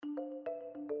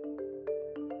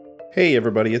Hey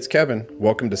everybody, it's Kevin.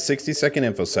 Welcome to 60 Second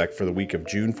InfoSec for the week of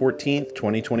June 14th,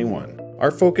 2021.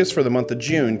 Our focus for the month of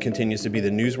June continues to be the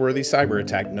newsworthy cyber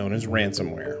attack known as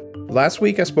ransomware. Last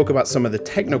week I spoke about some of the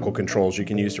technical controls you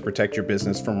can use to protect your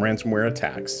business from ransomware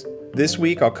attacks. This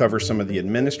week I'll cover some of the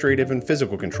administrative and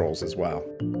physical controls as well.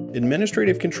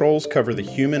 Administrative controls cover the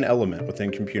human element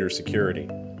within computer security.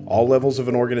 All levels of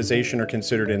an organization are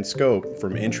considered in scope,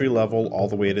 from entry level all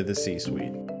the way to the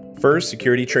C-suite. First,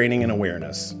 security training and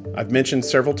awareness. I've mentioned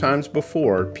several times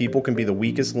before, people can be the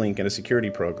weakest link in a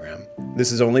security program.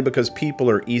 This is only because people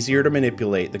are easier to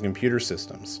manipulate than computer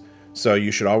systems. So you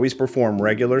should always perform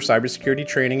regular cybersecurity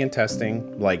training and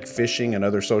testing, like phishing and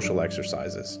other social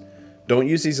exercises. Don't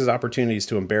use these as opportunities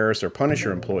to embarrass or punish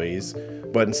your employees,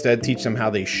 but instead teach them how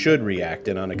they should react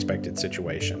in unexpected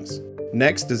situations.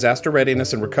 Next, disaster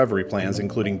readiness and recovery plans,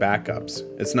 including backups.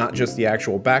 It's not just the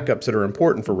actual backups that are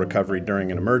important for recovery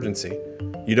during an emergency.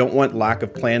 You don't want lack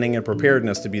of planning and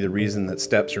preparedness to be the reason that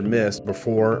steps are missed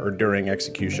before or during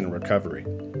execution and recovery.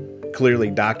 Clearly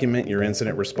document your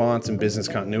incident response and business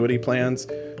continuity plans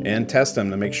and test them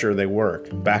to make sure they work.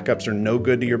 Backups are no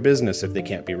good to your business if they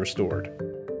can't be restored.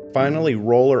 Finally,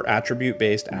 role or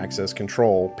attribute-based access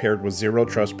control paired with zero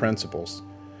trust principles.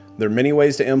 There are many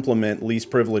ways to implement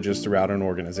least privileges throughout an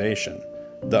organization.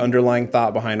 The underlying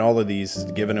thought behind all of these is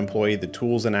to give an employee the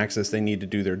tools and access they need to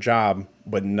do their job,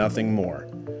 but nothing more.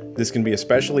 This can be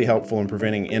especially helpful in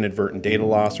preventing inadvertent data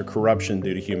loss or corruption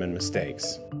due to human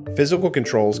mistakes. Physical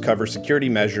controls cover security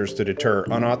measures to deter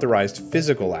unauthorized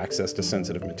physical access to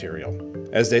sensitive material.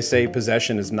 As they say,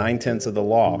 possession is 9/10 of the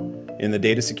law. In the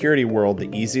data security world, the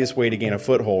easiest way to gain a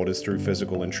foothold is through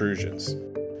physical intrusions.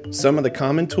 Some of the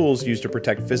common tools used to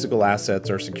protect physical assets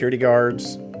are security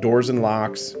guards, doors and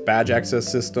locks, badge access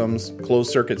systems,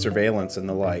 closed-circuit surveillance, and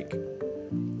the like.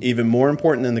 Even more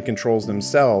important than the controls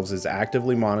themselves is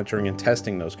actively monitoring and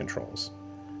testing those controls.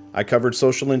 I covered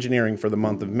social engineering for the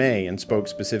month of May and spoke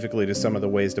specifically to some of the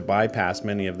ways to bypass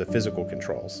many of the physical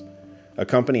controls. A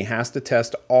company has to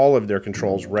test all of their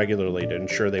controls regularly to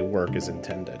ensure they work as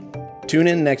intended. Tune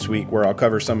in next week where I'll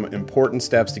cover some important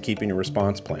steps to keeping a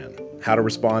response plan, how to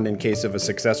respond in case of a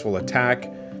successful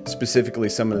attack, specifically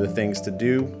some of the things to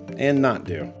do and not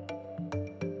do.